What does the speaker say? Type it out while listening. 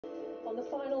On the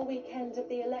final weekend of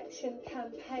the election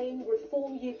campaign,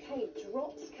 Reform UK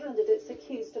drops candidates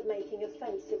accused of making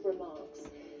offensive remarks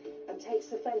and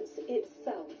takes offence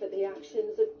itself at the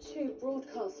actions of two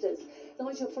broadcasters.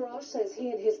 Nigel Farage says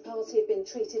he and his party have been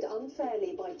treated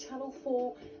unfairly by Channel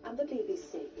 4 and the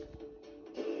BBC.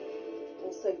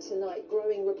 Also tonight,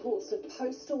 growing reports of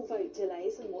postal vote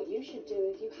delays and what you should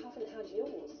do if you haven't had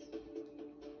yours.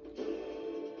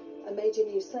 A major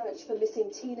new search for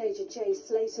missing teenager Jay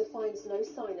Slater finds no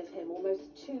sign of him almost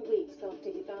 2 weeks after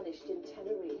he vanished in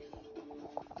Tenerife.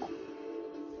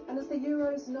 And as the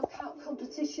Euros knockout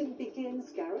competition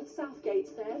begins, Gareth Southgate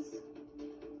says,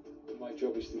 my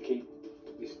job is to keep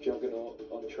this juggernaut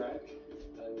on track,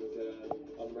 and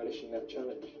I'm relishing that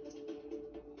challenge.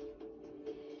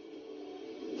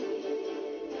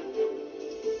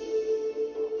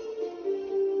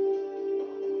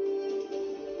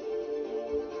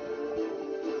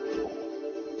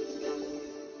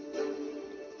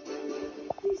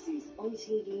 This is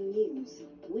ITV News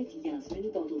with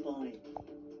Yasmin Bodalbhai.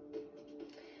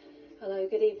 Hello,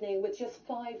 good evening. With just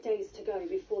 5 days to go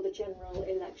before the general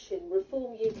election,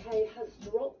 Reform UK has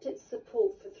dropped its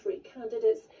support for three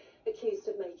candidates accused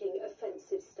of making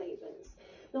offensive statements.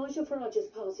 Nigel Farage's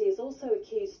party has also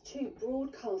accused two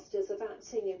broadcasters of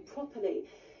acting improperly.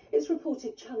 It's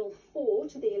reported Channel 4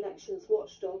 to the elections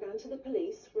watchdog and to the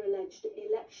police for alleged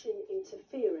election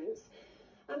interference.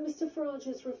 And Mr Farage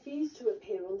has refused to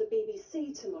appear on the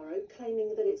BBC tomorrow,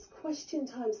 claiming that its Question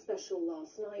Time special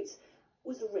last night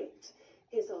was rigged.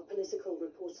 Here's our political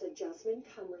reporter Yasmin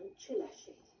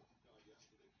Chileshi.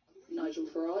 Nigel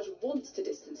Farage wants to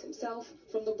distance himself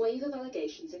from the wave of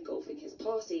allegations engulfing his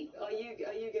party. Are you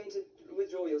going to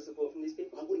withdraw your support from these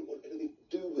people? I wouldn't want anything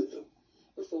to do with them.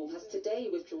 Reform has today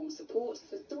withdrawn support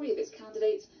for three of its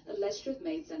candidates alleged to have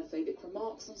made xenophobic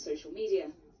remarks on social media.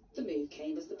 The move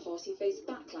came as the party faced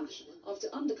backlash after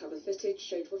undercover footage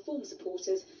showed Reform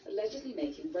supporters allegedly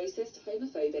making racist,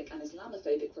 homophobic and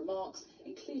Islamophobic remarks,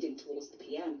 including towards the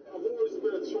PM. I've always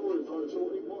been a Tory voter.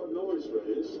 What a noise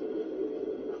it is.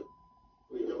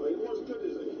 What's good,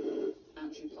 is it?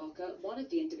 Andrew Parker, one of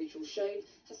the individuals shown,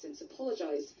 has since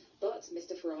apologised, but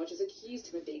Mr Farage has accused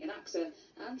him of being an actor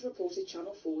and reported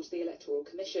Channel 4 to the Electoral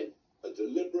Commission. A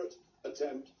deliberate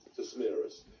attempt to smear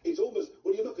us. It's almost,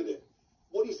 when you look at it,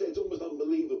 what he said, it's almost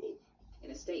unbelievable.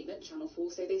 In a statement, Channel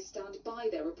 4 say they stand by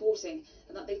their reporting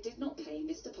and that they did not pay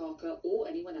Mr Parker or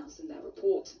anyone else in their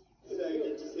report. So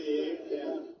good to see you.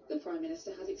 Yeah. The Prime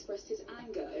Minister has expressed his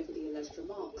anger over the alleged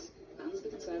remarks, and the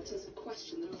Conservatives have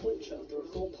questioned the culture of the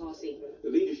Reform Party. The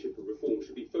leadership of Reform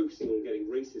should be focusing on getting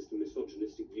racist and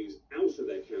misogynistic views out of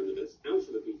their candidates, out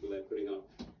of the people they're putting up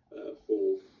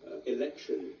for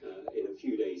election in a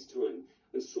few days' time,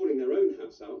 and sorting their own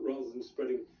house out rather than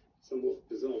spreading somewhat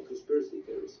bizarre conspiracy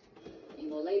theories.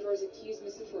 Meanwhile, Labour has accused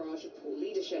Mr Farage of poor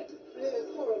leadership. It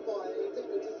is horrifying,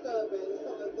 deeply disturbing,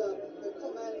 some of the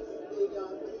comments, the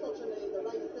misogyny, the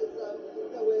racism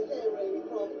that we're hearing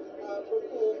from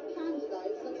Reform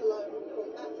candidates, let alone from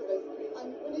activists.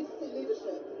 And we need to see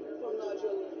leadership from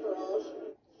Nigel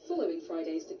Farage. Following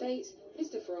Friday's debate,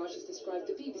 Mr Farage has described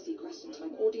the BBC Question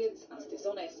Time audience as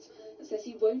dishonest and says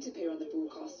he won't appear on the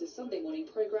broadcaster's Sunday morning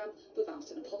programme without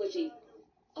an apology.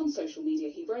 On social media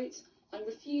he wrote, "I'm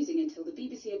refusing until the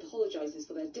BBC apologises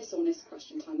for their dishonest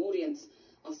Question Time audience.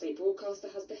 Our state broadcaster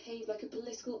has behaved like a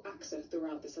political actor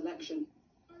throughout this election."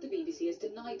 The BBC has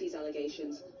denied these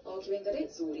allegations, arguing that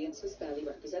its audience was fairly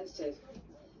representative.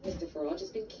 Mr Farage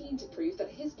has been keen to prove that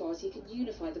his party can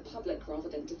unify the public rather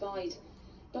than divide.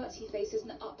 But he faces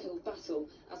an uphill battle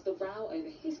as the row over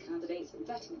his candidates and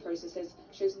vetting processes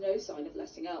shows no sign of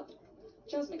letting up.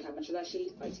 Yasmin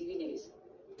Chileshi, ITV News.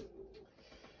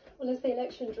 Well, as the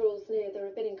election draws near, there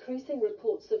have been increasing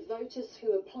reports of voters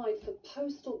who applied for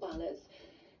postal ballots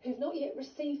who've not yet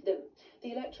received them.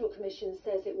 The Electoral Commission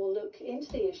says it will look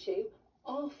into the issue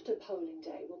after polling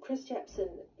day. Well, Chris Jepson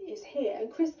is here.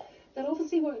 And Chris, that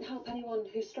obviously won't help anyone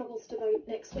who struggles to vote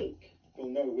next week. Well,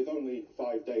 no, with only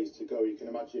 5 days to go, you can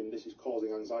imagine this is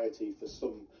causing anxiety for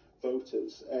some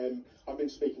voters. I've been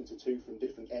speaking to two from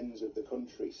different ends of the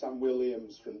country. Sam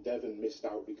Williams from Devon missed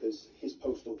out because his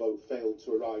postal vote failed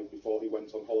to arrive before he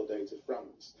went on holiday to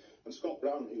France. And Scott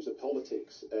Brown, who's a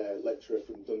politics lecturer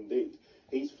from Dundee,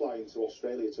 he's flying to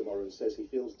Australia tomorrow and says he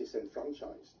feels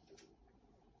disenfranchised.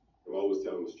 I'm always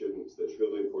telling the students that it's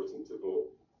really important to vote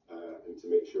and to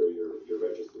make sure you're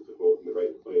registered to vote in the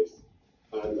right place.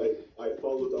 And I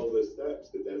followed all the steps.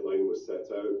 The deadline was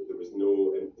set out. There was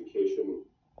no indication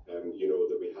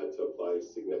that we had to apply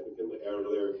significantly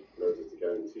earlier in order to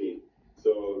guarantee.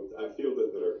 So I feel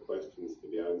that there are questions to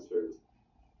be answered.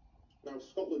 Now,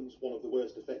 Scotland's one of the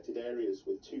worst affected areas,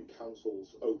 with 2 two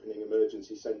councils opening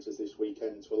emergency centres this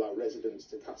weekend to allow residents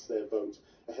to cast their vote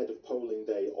ahead of polling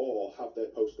day or have their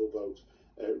postal vote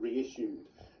reissued.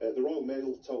 The Royal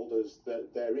Mail told us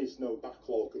that there is no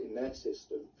backlog in their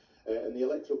system, and the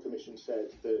Electoral Commission said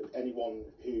that anyone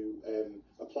who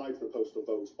applied for a postal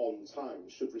vote on time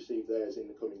should receive theirs in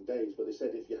the coming days. But they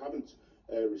said if you haven't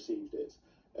received it,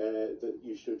 that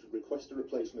you should request a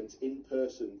replacement in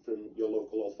person from your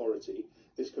local authority.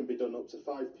 This can be done up to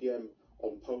 5 p.m.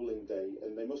 on polling day,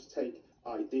 and they must take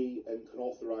ID and can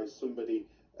authorise somebody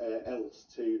else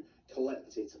to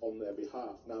collect it on their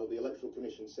behalf. Now, the Electoral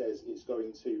Commission says it's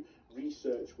going to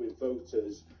research with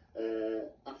voters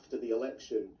after the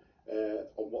election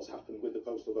on what's happened with the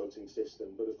postal voting system,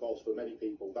 but of course for many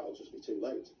people that'll just be too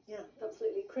late. Yeah,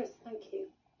 absolutely. Chris, thank you.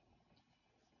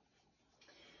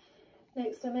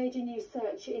 Next, a major new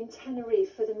search in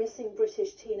Tenerife for the missing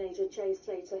British teenager Jay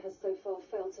Slater has so far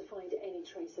failed to find any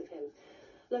trace of him.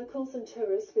 Locals and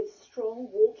tourists with strong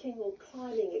walking or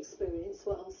climbing experience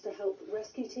were asked to help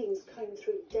rescue teams comb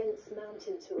through dense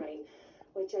mountain terrain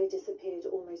where Jay disappeared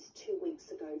almost 2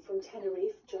 weeks ago. From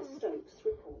Tenerife, Josh Stokes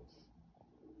reports.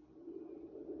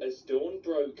 As dawn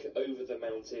broke over the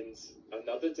mountains,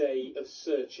 another day of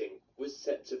searching was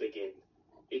set to begin.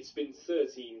 It's been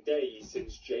 13 days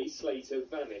since Jay Slater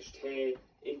vanished here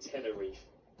in Tenerife.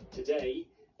 Today,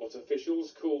 what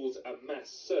officials called a mass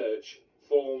search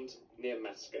formed near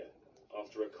Masca,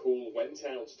 after a call went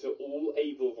out to all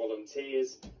able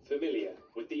volunteers familiar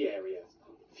with the area.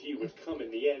 Few would come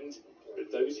in the end, but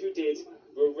those who did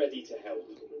were ready to help.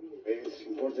 It's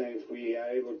important if we are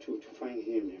able to find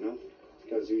him, you know,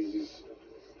 because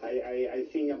I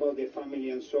think about the family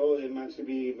and so they must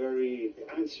be very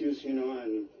anxious, you know,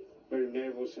 and very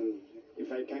nervous, and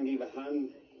if I can give a hand,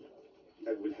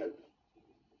 that will help.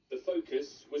 The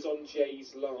focus was on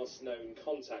Jay's last known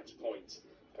contact point,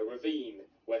 a ravine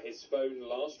where his phone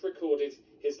last recorded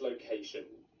his location,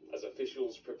 as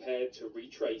officials prepared to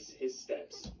retrace his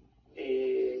steps.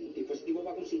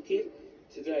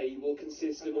 Today will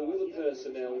consist of all the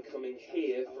personnel coming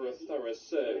here for a thorough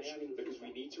search, because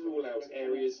we need to rule out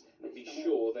areas and be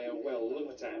sure they are well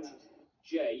looked at.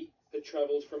 Jay had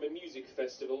travelled from a music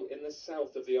festival in the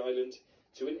south of the island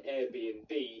to an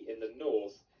Airbnb in the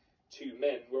north. 2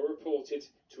 men were reported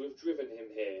to have driven him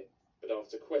here, but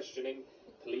after questioning,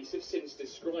 police have since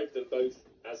described them both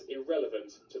as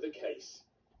irrelevant to the case.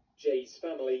 Jay's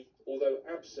family, although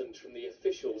absent from the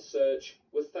official search,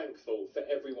 were thankful for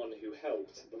everyone who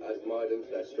helped. I admired them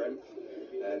for their strength,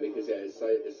 because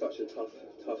it's such a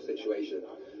tough situation.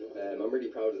 I'm really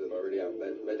proud of them, I really am.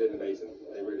 They're doing amazing,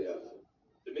 they really are.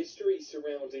 The mystery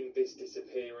surrounding this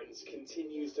disappearance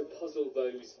continues to puzzle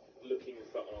those looking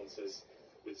for answers,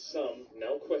 with some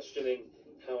now questioning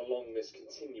how long this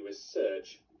continuous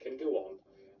search can go on.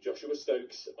 Joshua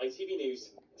Stokes, ITV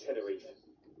News, Tenerife.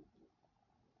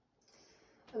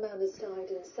 A man has died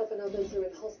and 7 others are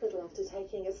in hospital after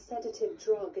taking a sedative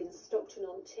drug in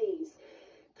Stockton-on-Tees.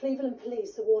 Cleveland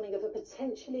police are warning of a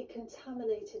potentially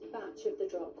contaminated batch of the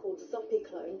drug called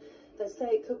Zopiclone. They say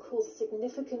it could cause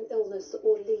significant illness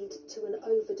or lead to an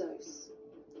overdose.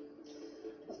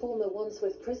 A former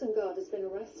Wandsworth prison guard has been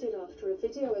arrested after a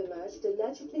video emerged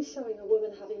allegedly showing a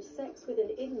woman having sex with an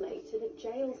inmate in a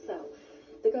jail cell.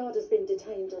 The guard has been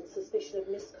detained on suspicion of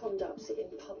misconduct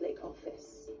in public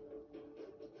office.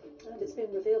 And it's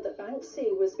been revealed that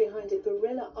Banksy was behind a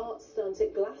guerrilla art stunt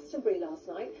at Glastonbury last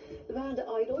night. The band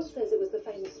Idol says it was the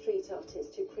famous street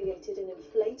artist who created an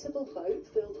inflatable boat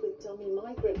filled with dummy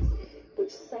migrants,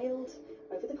 which sailed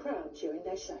over the crowd during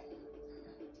their show.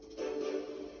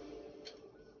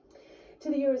 To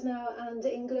the Euros now, and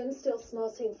England, still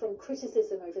smarting from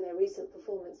criticism over their recent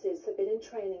performances, have been in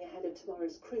training ahead of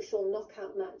tomorrow's crucial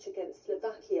knockout match against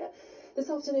Slovakia.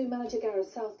 This afternoon, manager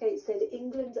Gareth Southgate said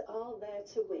England are there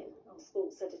to win. Our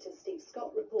sports editor Steve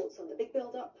Scott reports on the big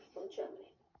build-up from Germany.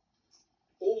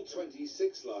 All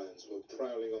 26 Lions were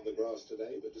prowling on the grass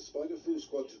today, but despite a full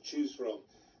squad to choose from,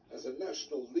 as a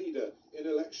national leader in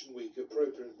election week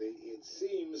appropriately, it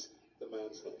seems the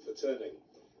man's not for turning.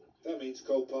 That means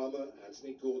Cole Palmer,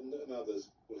 Anthony Gordon and others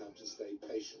will have to stay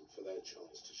patient for their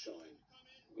chance to shine.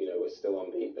 You know, we're still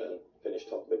unbeaten, finished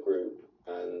top of the group,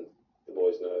 and the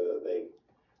boys know that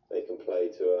they can play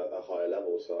to a higher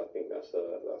level, so I think that's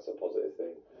a positive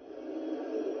thing.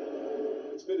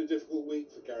 It's been a difficult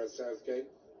week for Gareth Southgate,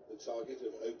 the target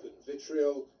of open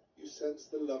vitriol. You sense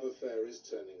the love affair is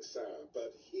turning sour,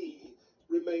 but he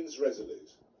remains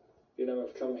resolute. You know,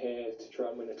 I've come here to try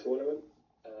and win a tournament.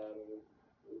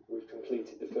 We've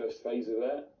completed the first phase of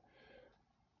that.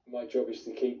 My job is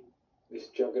to keep this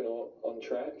juggernaut on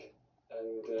track,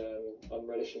 and I'm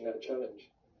relishing that challenge.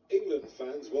 England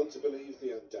fans want to believe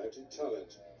the undoubted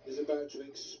talent is about to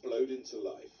explode into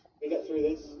life. We get through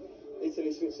this.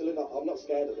 Italy, Switzerland. I'm not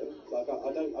scared of them. Like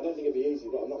I don't think it'll be easy,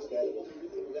 but I'm not scared of them.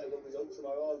 We get a good result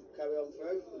tomorrow. I'll carry on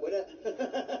through. Win it.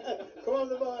 Come on,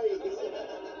 the boys.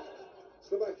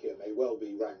 Slovakia may well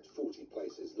be ranked 40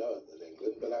 places lower than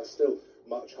England, but that's still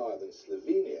much higher than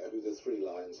Slovenia, who the Three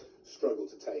Lions struggled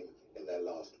to tame in their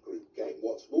last group game.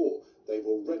 What's more, they've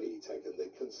already taken the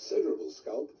considerable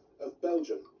scalp of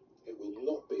Belgium. It will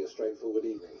not be a straightforward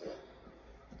evening here.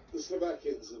 The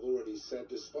Slovakians have already said,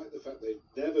 despite the fact they've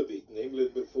never beaten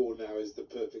England before, now is the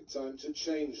perfect time to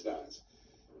change that.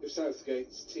 If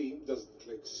Southgate's team doesn't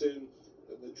click soon,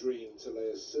 then the dream to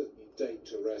lay a certain date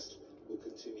to rest will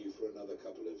continue for another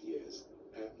couple of years,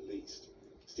 at least.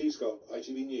 Steve Scott,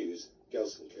 ITV News,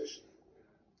 Gelsenkirchen.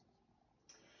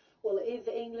 Well, if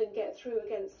England get through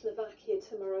against Slovakia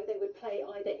tomorrow, they would play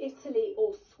either Italy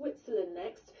or Switzerland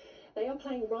next. They are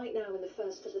playing right now in the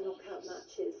first of the knockout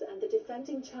matches, and the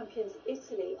defending champions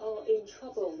Italy are in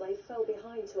trouble. They fell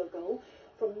behind to a goal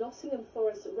from Nottingham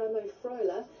Forest's Remo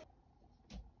Freuler.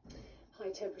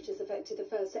 High temperatures affected the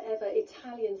first ever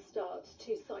Italian start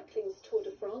to cycling's Tour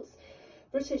de France.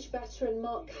 British veteran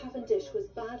Mark Cavendish was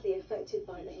badly affected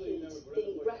by the heat.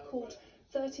 The record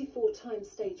 34-time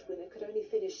stage winner could only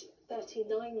finish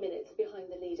 39 minutes behind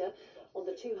the leader on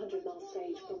the 200-mile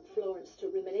stage from Florence to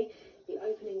Rimini. The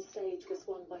opening stage was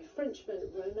won by Frenchman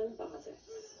Romain Bardet.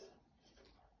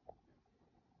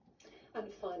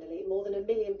 And finally, more than 1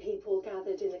 million people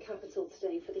gathered in the capital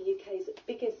today for the UK's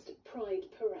biggest Pride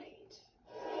parade.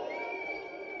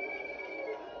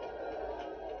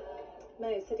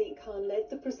 Mayor Sadiq Khan led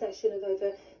the procession of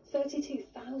over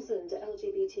 32,000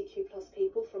 LGBTQ+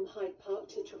 people from Hyde Park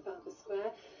to Trafalgar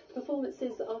Square.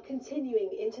 Performances are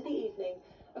continuing into the evening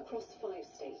across 5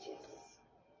 stages.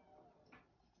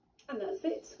 And that's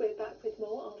it. We're back with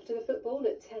more after the football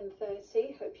at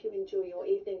 10:30. Hope you enjoy your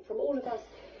evening. From all of us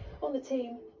on the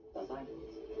team, bye-bye.